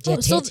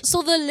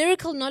 So the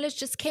lyrical knowledge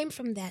just came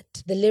from that?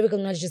 The lyrical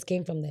knowledge just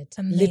came from that.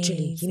 Amazing.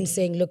 Literally. Him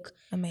saying, look,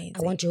 I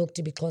want your hook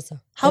to be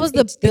Xhosa. How was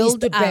the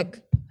build up?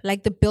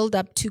 Like the build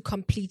up to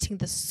completing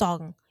the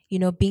song?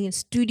 Being in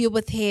studio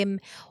with him,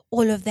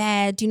 all of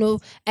that,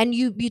 and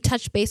you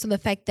touched base on the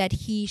fact that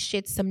he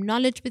shared some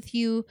knowledge with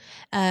you.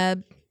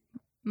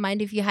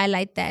 Mind if you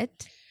highlight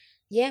that?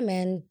 Yeah,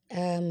 man.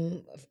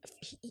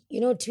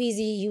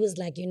 Tweezy, he was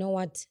like, you know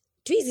what?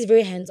 Tweezy is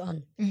very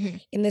hands-on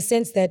in the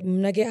sense that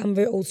I'm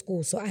very old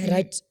school. So I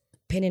write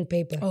pen and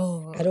paper.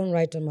 Oh. I don't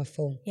write on my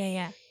phone.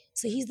 Yeah.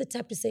 So he's the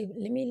type to say,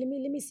 let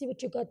me see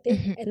what you got there.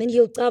 And then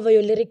he'll cover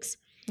your lyrics.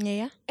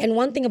 Yeah. And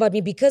one thing about me,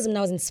 because I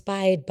was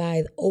inspired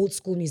by the old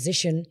school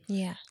musician,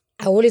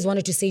 I always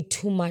wanted to say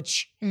too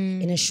much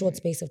in a short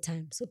space of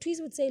time. So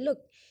Tweezy would say, look,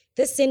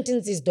 this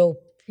sentence is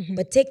dope,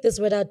 but take this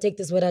word out, take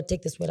this word out,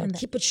 take this word out.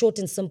 Keep it short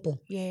and simple.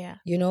 Yeah.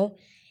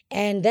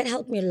 And that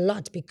helped me a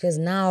lot because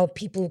now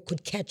people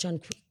could catch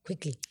on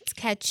quickly. It's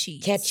catchy.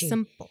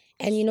 Simple.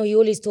 And he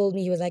always told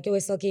me, he was like, yo,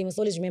 SLK, you must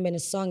always remember in a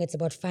song, it's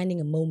about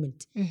finding a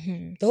moment.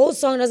 The whole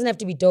song doesn't have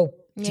to be dope,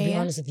 to be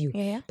honest with you.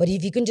 Yeah. But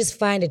if you can just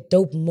find a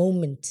dope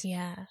moment,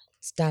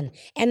 it's done.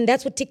 And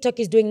that's what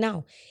TikTok is doing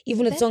now.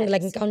 Even a song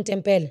like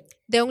Nkauntempele.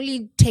 They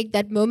only take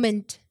that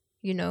moment,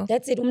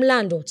 That's it,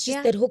 Umlando. It's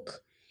just that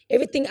hook.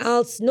 Everything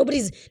else,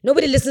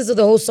 nobody listens to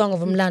the whole song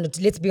of Umlando,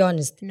 let's be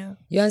honest. No.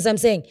 You understand what I'm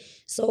saying?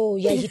 So,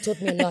 yeah, he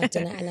taught me a lot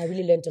and I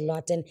really learned a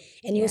lot. And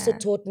he also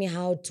taught me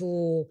how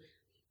to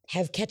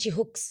have catchy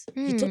hooks.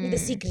 He taught me the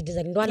secret. He's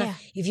like, Ndwana,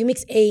 if you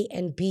mix A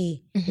and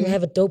B, you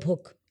have a dope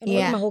hook. And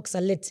all of my hooks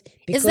are lit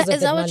because of that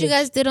Is that what knowledge. you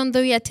guys did on the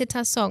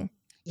Uyathetha song?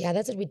 Yeah,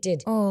 that's what we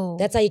did. Oh.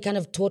 That's how he kind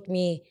of taught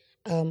me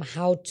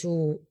how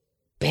to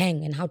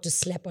bang and how to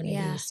slap on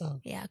every song.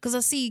 Yeah, because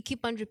I see you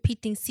keep on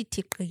repeating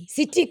Sitikri.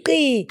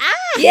 Sitikri.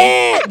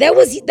 Yeah, that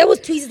was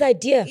Tweezy's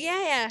idea.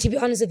 Yeah. To be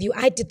honest with you,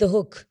 I did the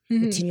hook.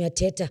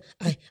 Uyathetha,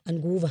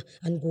 Anguva,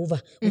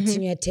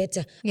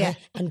 Uyathetha,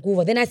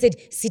 Anguva. Then I said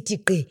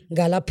Sitikri,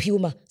 Ngala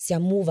Puma,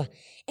 Siamuva.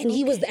 And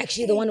he was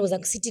actually the one who was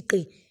like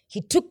Sitikri. He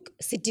took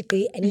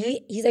Sitikri and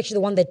he's actually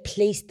the one that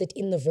placed it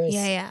in the verse.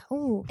 Yeah.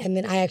 Ooh. And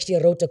then I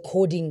actually wrote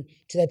according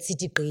to that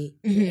Sitikri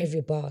in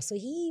every bar. So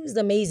he was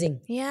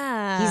amazing.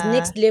 Yeah. He's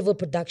next level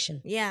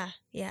production. Yeah.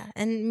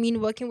 And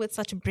working with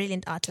such a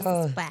brilliant artist.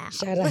 Wow.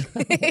 Shout out.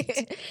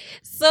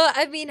 So,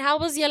 how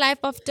was your life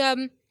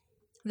after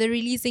the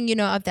releasing,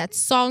 of that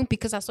song?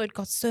 Because I saw it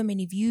got so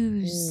many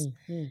views.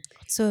 It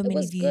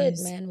was good,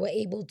 man. We're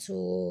able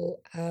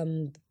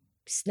to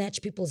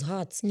snatch people's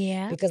hearts.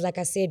 Yeah. Because like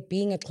I said,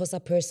 being a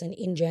Xhosa person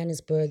in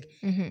Johannesburg,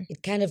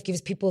 it kind of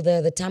gives people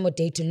the time of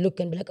day to look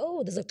and be like,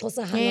 oh, there's a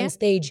Xhosa Han on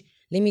stage.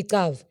 Let me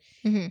carve.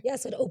 Yeah,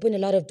 so it opened a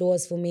lot of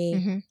doors for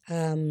me.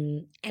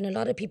 And a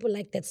lot of people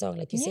like that song,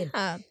 like you said.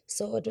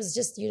 So it was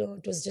just,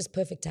 it was just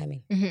perfect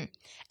timing.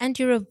 And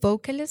you're a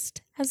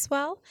vocalist as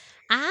well?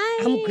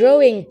 I'm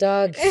growing,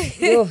 dog.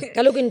 Yo,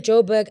 Kaloku in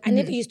Joburg, I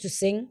never used to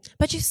sing.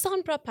 But you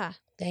sound proper.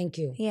 Thank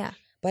you. Yeah.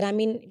 But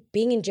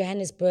being in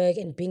Johannesburg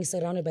and being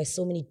surrounded by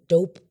so many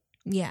dope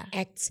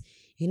acts,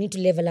 you need to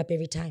level up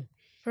every time.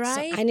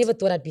 Right. So I never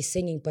thought I'd be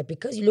singing, but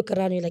because you look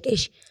around, you're like,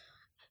 ish,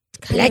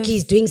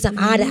 Blackie's doing some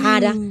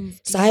ada.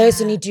 So I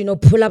also need to,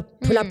 pull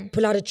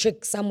out a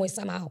trick somewhere,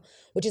 somehow,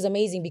 which is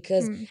amazing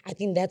because I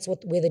think that's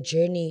where the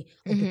journey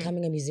of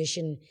becoming a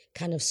musician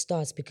kind of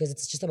starts, because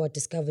it's just about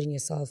discovering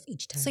yourself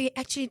each time. So you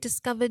actually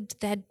discovered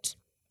that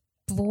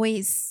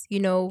voice,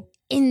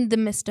 in the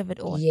midst of it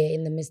all. Yeah,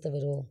 in the midst of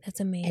it all. That's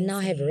amazing. And now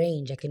I have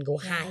range. I can go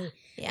high.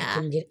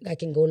 Yeah. I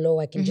can go low.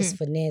 I can just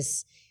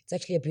finesse. It's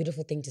actually a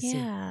beautiful thing to see.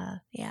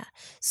 Yeah.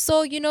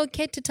 So,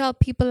 care to tell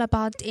people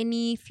about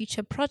any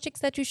future projects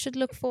that you should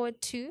look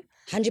forward to?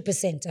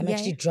 100%. I'm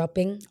actually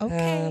dropping.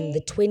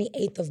 The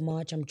 28th of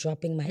March, I'm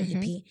dropping my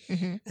EP.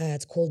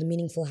 It's called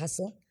Meaningful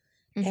Hustle.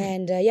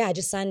 And I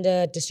just signed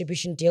a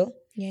distribution deal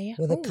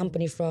with a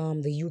company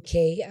from the UK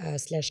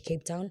 /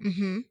 Cape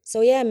Town.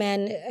 So yeah,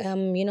 man,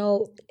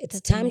 it's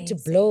That's time amazing.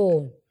 to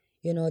blow.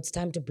 It's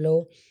time to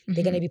blow.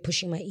 They're going to be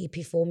pushing my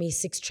EP for me,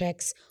 6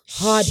 tracks,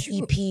 hard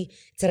EP.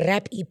 It's a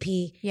rap EP.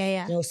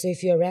 Yeah. So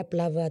if you're a rap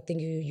lover, I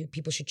think you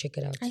people should check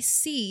it out. I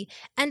see.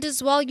 And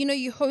as well,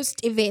 you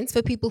host events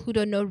for people who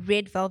don't know,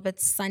 Red Velvet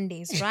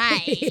Sundays,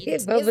 right?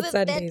 Velvet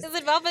Sundays. Is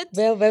it Velvet?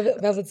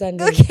 Velvet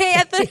Sundays. Okay,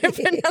 I thought I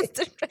pronounced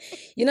it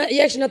right.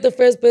 You're actually not the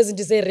first person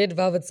to say Red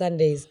Velvet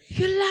Sundays.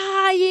 You're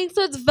lying.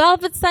 So it's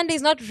Velvet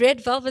Sundays, not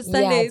Red Velvet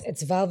Sundays. Yeah,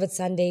 it's Velvet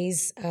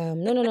Sundays.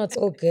 No, it's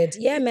all good.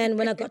 Yeah, man,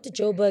 when I got to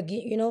Joburg,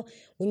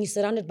 when you're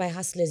surrounded by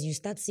hustlers, you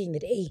start seeing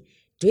that, hey,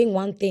 doing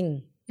one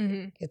thing,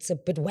 it's a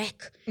bit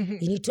whack.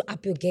 You need to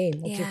up your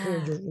game. Okay,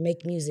 cool, you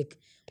make music.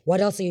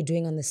 What else are you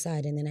doing on the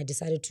side? And then I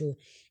decided to,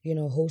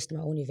 host my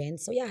own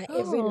event. So yeah,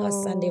 every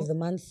last Sunday of the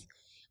month,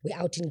 we're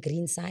out in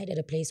Greenside at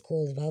a place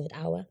called Velvet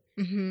Hour.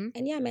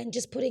 And yeah, man,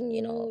 just putting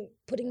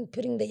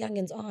the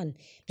youngins on.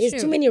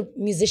 There's too many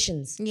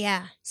musicians.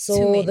 Yeah.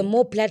 So the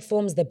more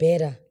platforms, the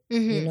better.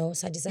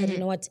 So I decided, you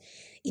know what?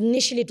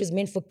 Initially, it was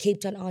meant for Cape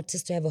Town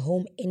artists to have a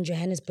home in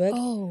Johannesburg.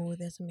 Oh,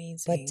 that's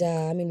amazing.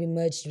 But we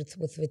merged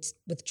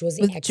with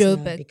Josie With X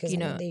Joburg, now because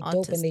they're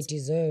dope and they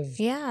deserve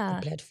the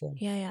platform.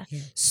 Yeah.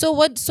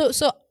 So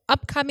so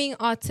upcoming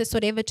artists,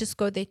 whatever, just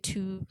go there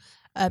to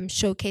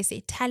showcase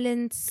their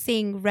talents,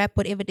 sing, rap,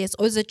 whatever it is,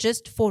 or is it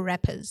just for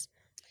rappers?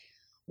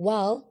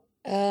 Well,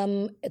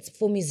 it's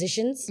for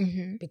musicians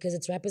because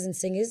it's rappers and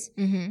singers.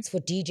 It's for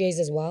DJs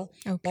as well.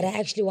 Okay. But I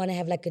actually want to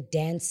have like a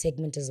dance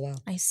segment as well.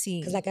 I see.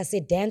 Because like I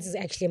said, dance is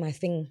actually my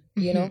thing,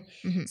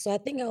 So I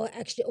think I'll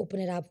actually open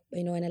it up,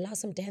 and allow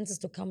some dancers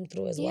to come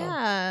through as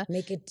well.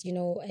 Make it,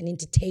 an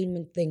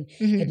entertainment thing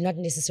and not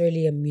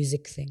necessarily a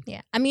music thing.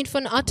 Yeah. I mean, for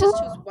an artist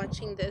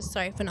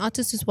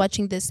who's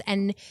watching this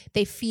and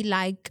they feel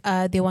like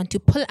they want to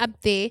pull up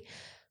there,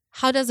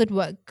 how does it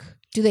work?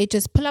 Do they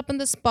just pull up on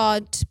the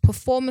spot,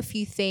 perform a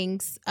few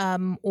things,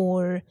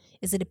 or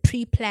is it a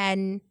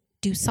pre-plan,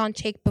 do sound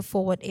check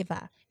before,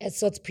 whatever?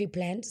 So it's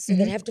pre-planned. So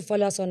they have to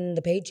follow us on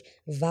the page,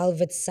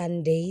 Velvet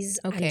Sundays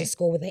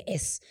 _ with a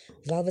S.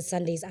 Velvet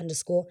Sundays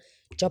 _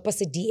 Drop us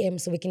a DM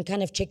so we can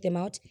kind of check them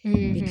out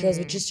because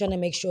we're just trying to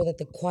make sure that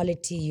the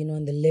quality,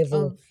 and the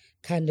level,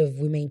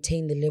 we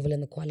maintain the level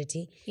and the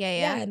quality.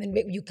 Yeah. And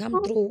then you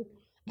come through,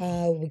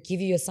 we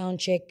give you your sound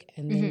check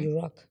and then you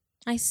rock.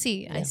 I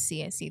see.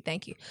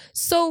 Thank you.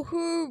 So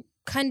who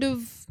kind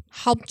of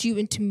helped you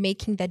into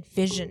making that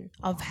vision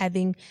of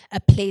having a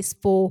place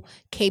for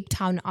Cape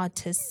Town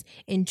artists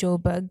in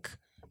Joburg?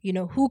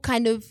 Who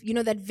kind of,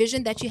 that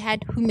vision that you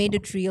had, who made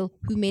it real,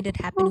 who made it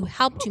happen, who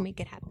helped you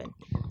make it happen?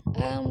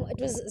 It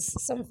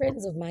was some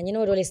friends of mine. It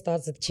always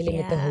starts with chilling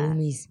with the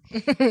homies.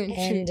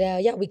 And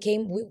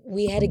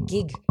we had a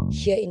gig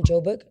here in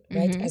Joburg,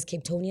 right, as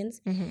Cape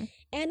Townians.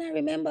 And I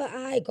remember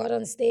I got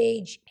on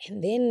stage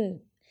and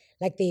then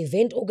the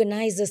event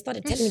organizer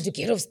started telling me to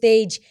get off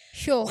stage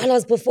while I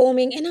was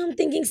performing. And I'm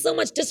thinking, so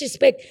much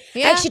disrespect.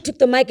 I actually took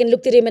the mic and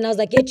looked at him and I was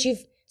like, yeah, Chief,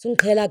 you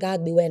understand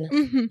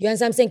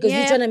what I'm saying? Because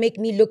you're trying to make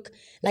me look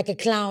like a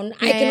clown.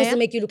 I can also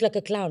make you look like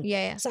a clown.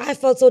 So I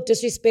felt so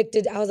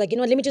disrespected. I was like,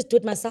 let me just do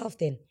it myself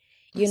then.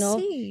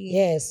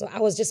 Yeah, so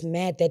I was just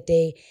mad that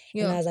day.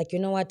 And I was like, you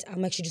know what?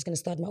 I'm actually just going to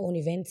start my own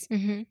events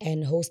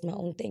and host my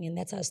own thing. And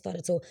that's how I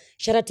started. So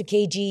shout out to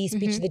KG,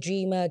 Speech the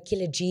Dreamer,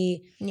 Killer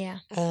G,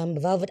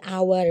 Velvet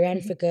Hour,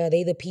 Ranfrica.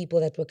 They're the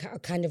people that were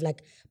kind of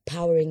like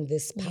powering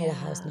this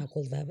powerhouse now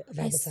called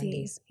Velvet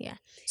Sundays. Yeah.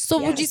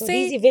 So would you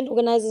say these event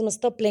organizers must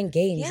stop playing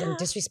games and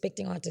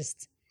disrespecting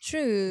artists?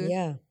 True.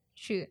 Yeah.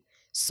 True.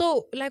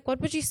 So what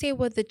would you say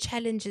were the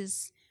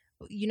challenges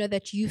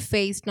that you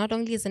faced, not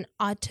only as an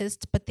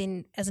artist, but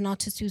then as an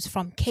artist who's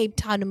from Cape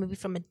Town or maybe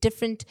from a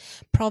different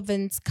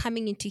province,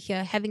 coming into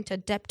here, having to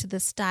adapt to the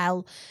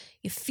style,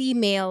 you're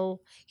female,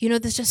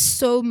 there's just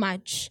so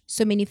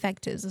many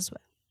factors as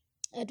well.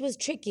 It was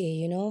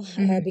tricky,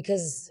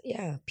 because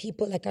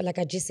people like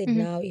I just said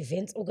now,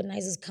 events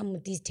organizers come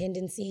with these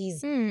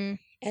tendencies.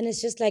 And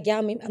it's just like,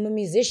 I'm a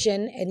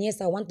musician and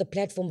yes, I want the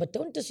platform, but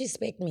don't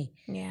disrespect me.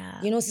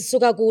 Yeah.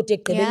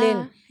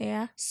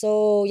 Yeah.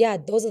 So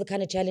those are the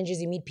kind of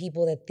challenges. You meet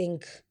people that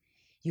think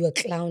you're a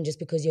clown just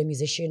because you're a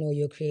musician or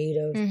you're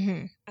creative.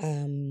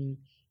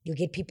 You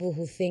get people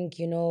who think,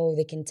 you know,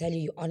 they can tell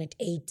you you're on at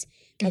 8.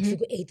 Not you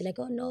go 8, they're like,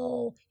 oh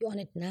no, you're on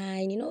at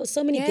 9. You know,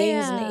 so many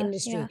games in the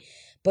industry. Yeah.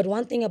 But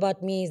one thing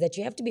about me is that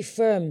you have to be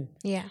firm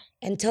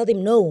and tell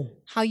them no.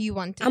 How you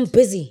want it. I'm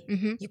busy.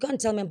 You can't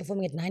tell me I'm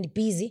performing at 9,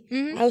 busy.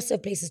 I also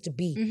have places to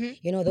be.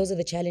 You know, those are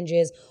the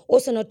challenges.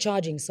 Also not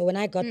charging. So when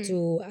I got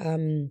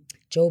to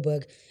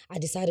Joburg, I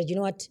decided, you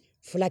know what,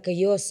 for like a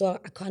year or so,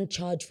 I can't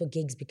charge for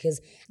gigs because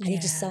I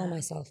need to sell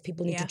myself.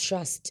 People need to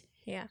trust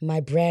my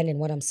brand and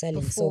what I'm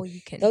selling. Before so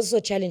you can. that's also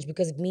a challenge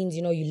because it means,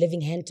 you know, you're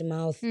living hand to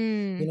mouth,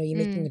 you know, you're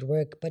making it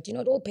work. But, you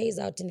know, it all pays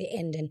out in the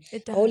end. And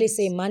I always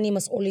say money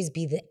must always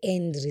be the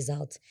end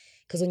result.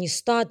 Because when you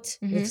start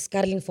with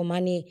scuttling for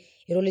money,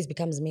 it always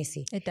becomes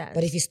messy. It does.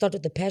 But if you start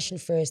with the passion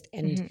first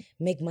and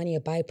make money a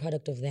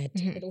byproduct of that,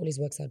 it always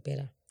works out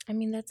better. I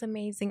mean, that's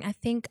amazing. I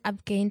think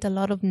I've gained a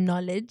lot of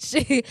knowledge.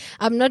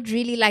 I'm not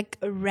really like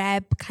a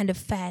rap kind of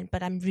fan,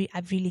 but I've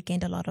really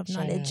gained a lot of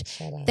knowledge.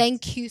 Shout out.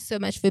 Thank you so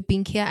much for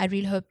being here. I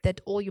really hope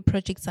that all your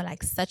projects are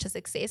like such a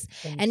success.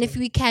 And if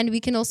we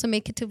can also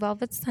make it to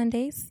Velvet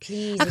Sundays.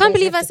 Please. I can't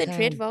believe I said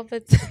Red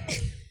Velvet.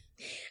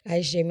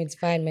 I shame, it's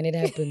fine, man. It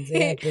happens.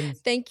 It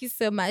happens. Thank you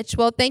so much.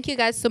 Well, thank you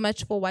guys so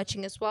much for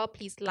watching as well.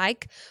 Please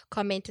like,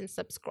 comment, and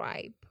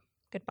subscribe.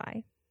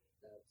 Goodbye.